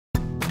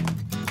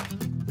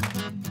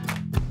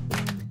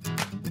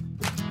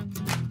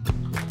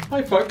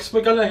Hi folks,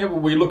 we're going to have a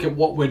wee look at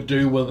what we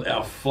do with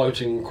our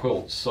floating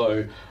quilts.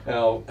 So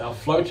our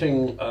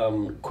floating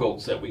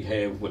quilts that we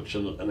have, which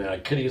in our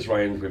kiddies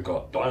range, we've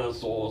got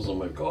dinosaurs and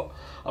we've got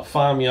a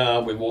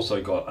farmyard, we've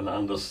also got an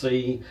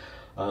undersea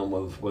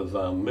with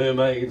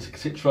mermaids,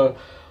 etc.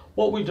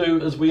 What we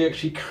do is we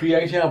actually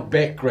create our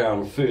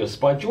background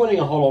first by joining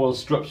a whole lot of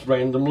strips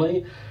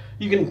randomly.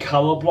 You can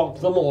colour block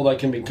them, or they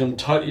can be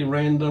totally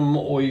random,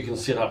 or you can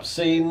set up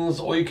scenes,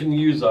 or you can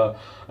use an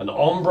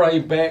ombre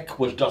back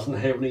which doesn't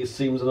have any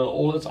seams in it.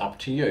 All it's up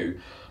to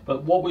you.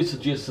 But what we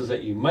suggest is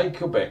that you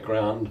make your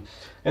background,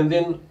 and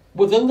then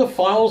within the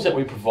files that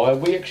we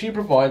provide, we actually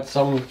provide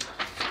some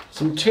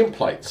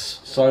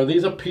templates. So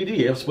these are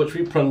PDFs which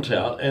we print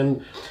out,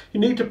 and you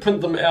need to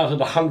print them out at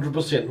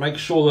 100%. Make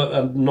sure that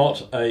they're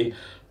not a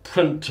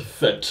print to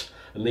fit.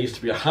 It needs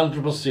to be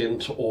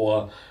 100%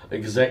 or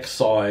exact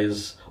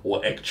size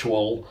or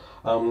actual,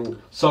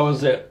 so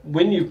as that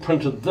when you've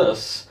printed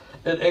this,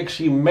 it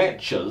actually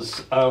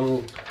matches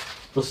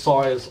the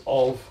size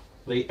of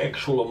the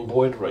actual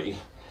embroidery.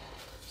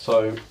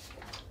 So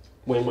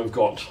when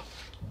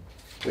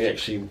we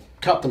actually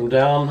cut them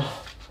down,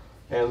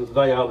 and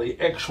they are the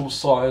actual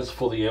size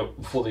for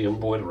the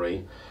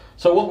embroidery.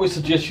 So what we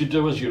suggest you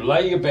do is you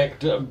lay your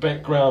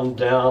background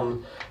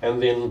down,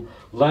 and then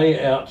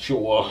lay out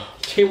your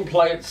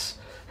templates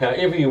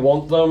however you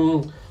want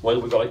them. Well,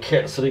 we've got a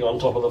cat sitting on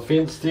top of the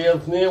fence there.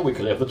 We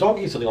could have the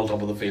donkey sitting on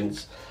top of the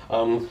fence,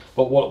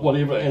 but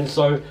whatever. And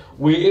so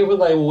wherever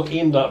they will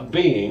end up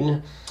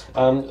being,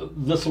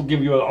 this will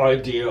give you an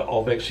idea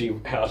of actually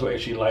how to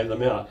actually lay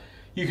them out.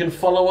 You can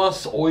follow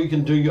us, or you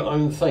can do your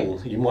own thing.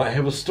 You might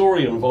have a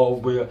story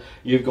involved where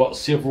you've got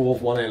several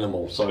of one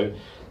animal, so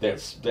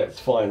that's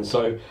fine.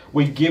 So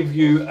we give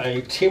you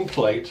a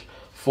template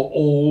for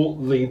all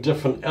the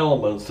different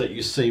elements that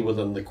you see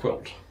within the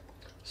quilt.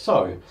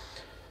 So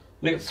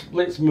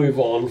let's move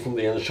on from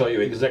there and show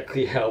you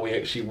exactly how we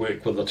actually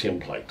work with the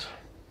template.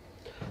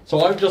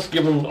 So I've just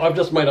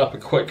made up a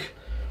quick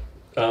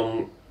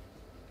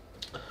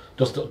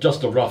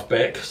just a rough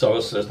back, so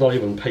it's not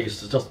even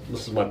pieced. It's just,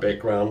 this is my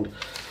background,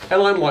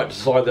 and I might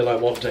decide that I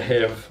want to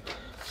have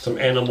some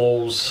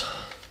animals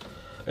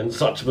in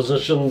such a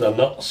position. They're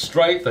not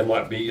straight, they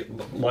might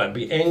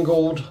be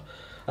angled,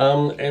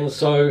 and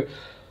so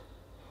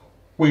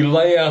we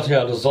lay out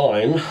our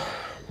design.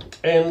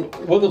 And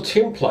with a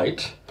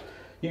template,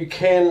 you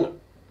can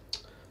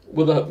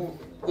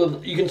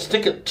you can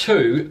stick it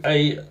to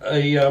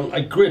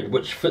a grid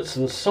which fits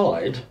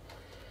inside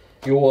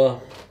your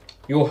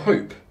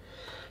hoop.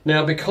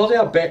 Now, because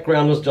our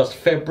background is just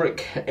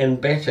fabric and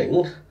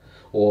batting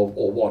or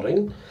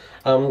wadding,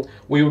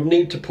 we would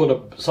need to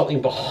put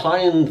something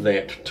behind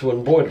that to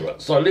embroider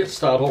it. So let's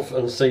start off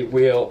and see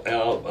where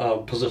our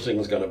positioning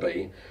is going to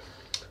be.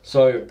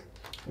 So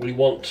we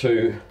want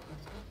to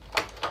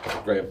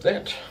grab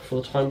that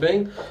for the time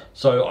being.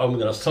 So I'm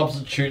going to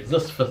substitute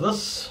this for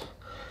this.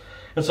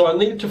 And so I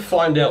need to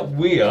find out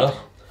where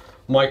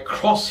my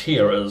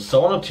crosshair is.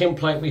 So on a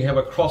template we have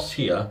a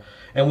crosshair,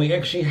 and we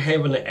actually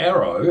have an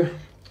arrow,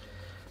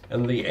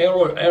 and the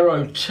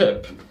arrow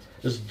tip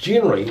is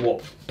generally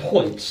what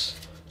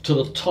points to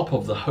the top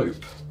of the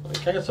hoop.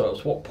 Okay, so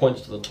it's what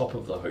points to the top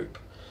of the hoop.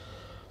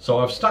 So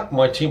I've stuck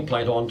my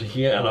template onto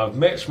here, and I've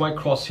matched my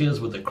crosshairs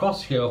with the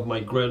crosshair of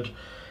my grid,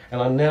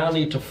 and I now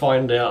need to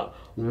find out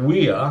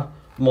where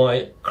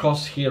my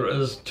crosshair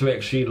is to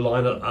actually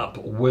line it up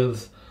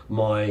with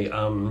my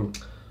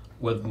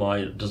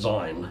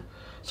design.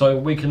 So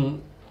we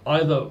can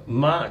either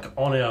mark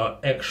on our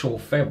actual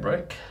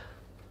fabric.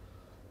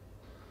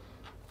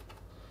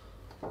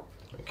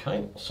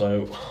 Okay,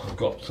 so I've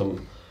got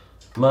some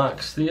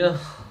marks there.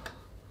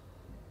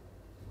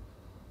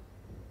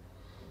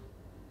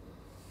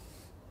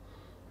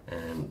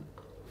 And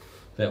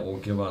that will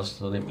give us,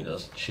 so let me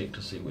just check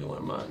to see where my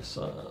marks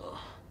are.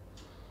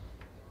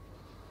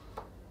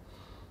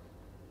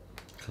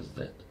 Because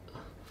that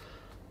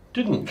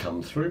didn't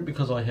come through,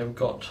 because I have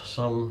got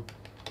some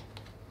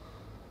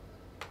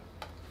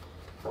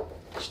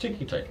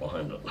sticky tape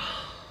behind it.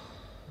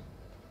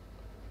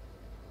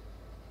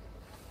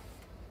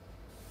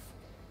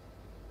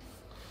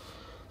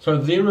 So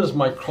there is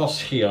my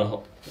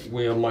crosshair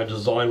where my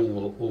design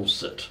will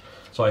sit.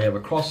 So I have a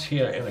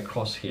crosshair and a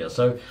crosshair.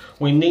 So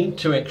we need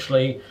to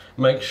actually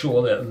make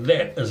sure that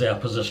that is our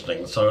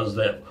positioning, so as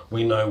that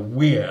we know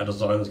where our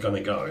design is going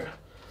to go.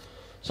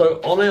 So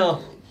on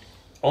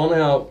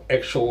our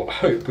actual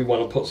hoop, we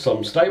want to put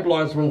some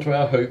stabilizer into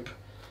our hoop,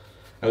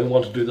 and we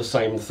want to do the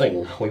same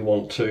thing. We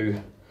want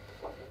to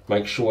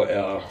make sure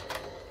our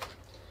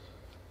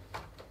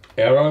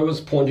arrow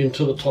is pointing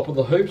to the top of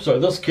the hoop. So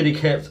this kitty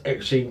cat's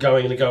actually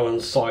going to go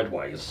in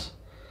sideways.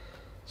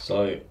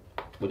 So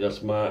we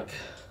just mark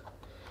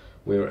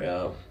where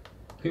our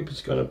hoop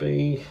is going to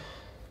be,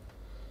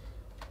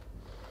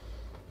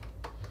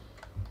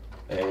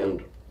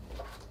 and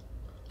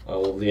I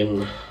will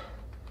then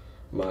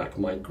mark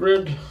my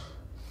grid.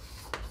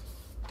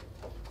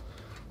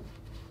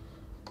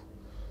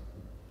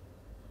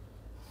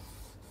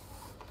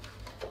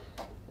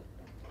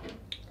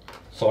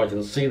 So I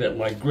can see that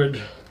my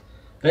grid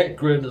that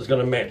grid is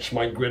going to match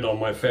my grid on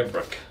my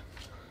fabric.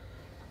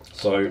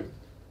 So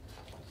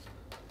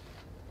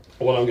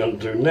what I'm going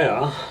to do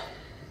now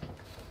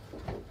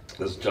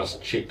is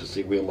just check to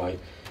see where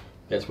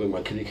that's where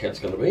my kitty cat's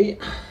going to be.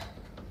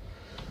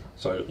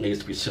 So it needs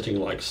to be sitting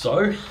like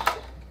so.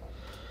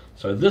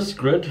 So this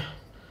grid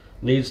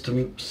needs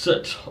to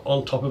sit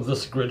on top of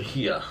this grid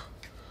here.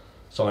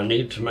 So I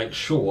need to make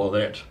sure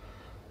that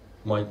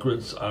my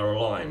grids are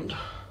aligned.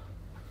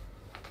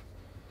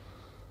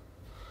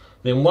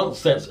 Then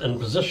once that's in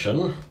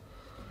position,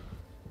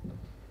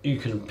 you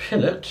can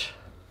pin it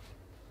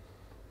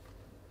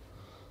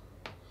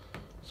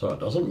so it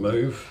doesn't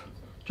move,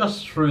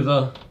 just through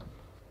the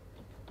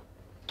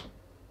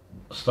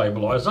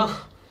stabilizer,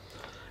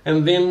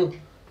 and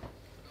then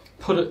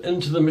put it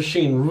into the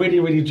machine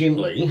really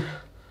gently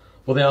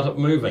without it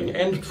moving.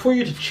 And for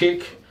you to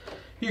check,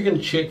 you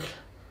can check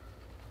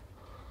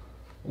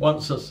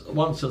once it's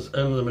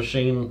in the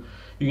machine,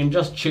 you can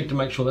just check to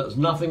make sure that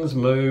nothing's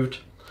moved.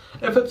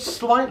 If it's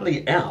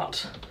slightly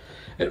out,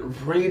 it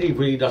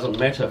really doesn't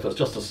matter. If it's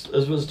just a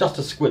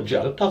squidge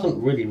out, it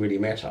doesn't really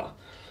matter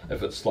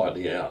if it's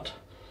slightly out.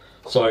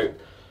 So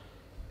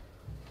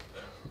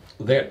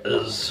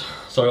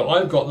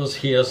I've got this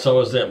here so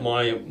as that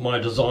my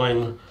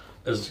design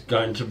is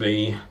going to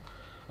be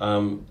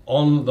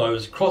on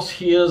those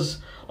crosshairs.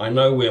 I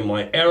know where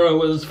my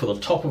arrow is for the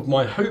top of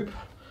my hoop,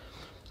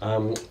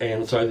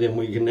 and so then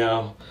we can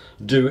now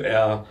do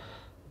our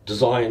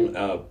design,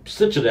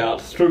 stitch it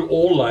out through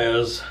all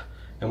layers,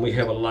 and we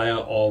have a layer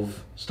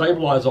of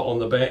stabilizer on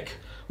the back,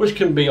 which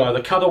can be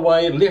either cut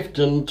away, left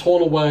in,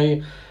 torn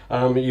away.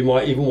 You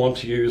might even want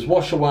to use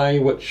wash away,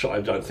 which I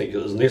don't think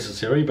is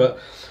necessary, but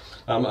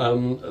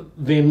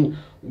then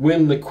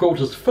when the quilt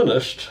is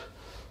finished,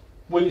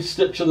 we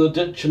stitch in the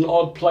ditch in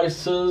odd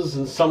places,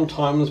 and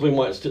sometimes we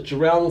might stitch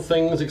around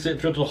things,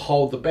 etc., to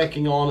hold the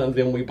backing on, and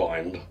then we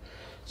bind.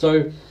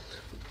 So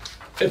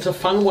it's a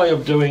fun way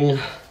of doing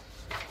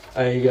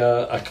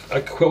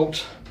a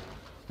quilt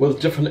with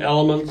different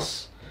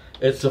elements.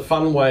 It's a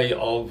fun way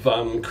of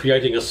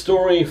creating a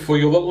story for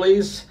your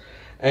Whitleys,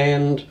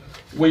 and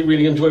we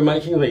really enjoy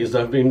making these.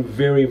 They've been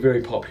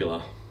very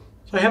popular.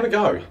 So have a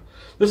go.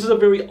 This is a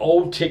very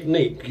old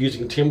technique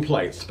using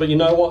templates, but you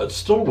know what? It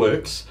still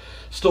works.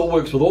 Still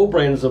works with all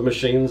brands of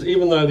machines,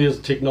 even though there's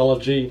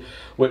technology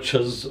which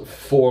is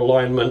for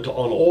alignment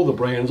on all the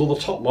brands. All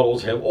the top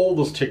models have all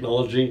this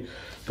technology,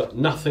 but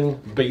nothing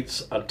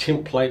beats a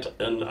template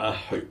in a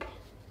hoop.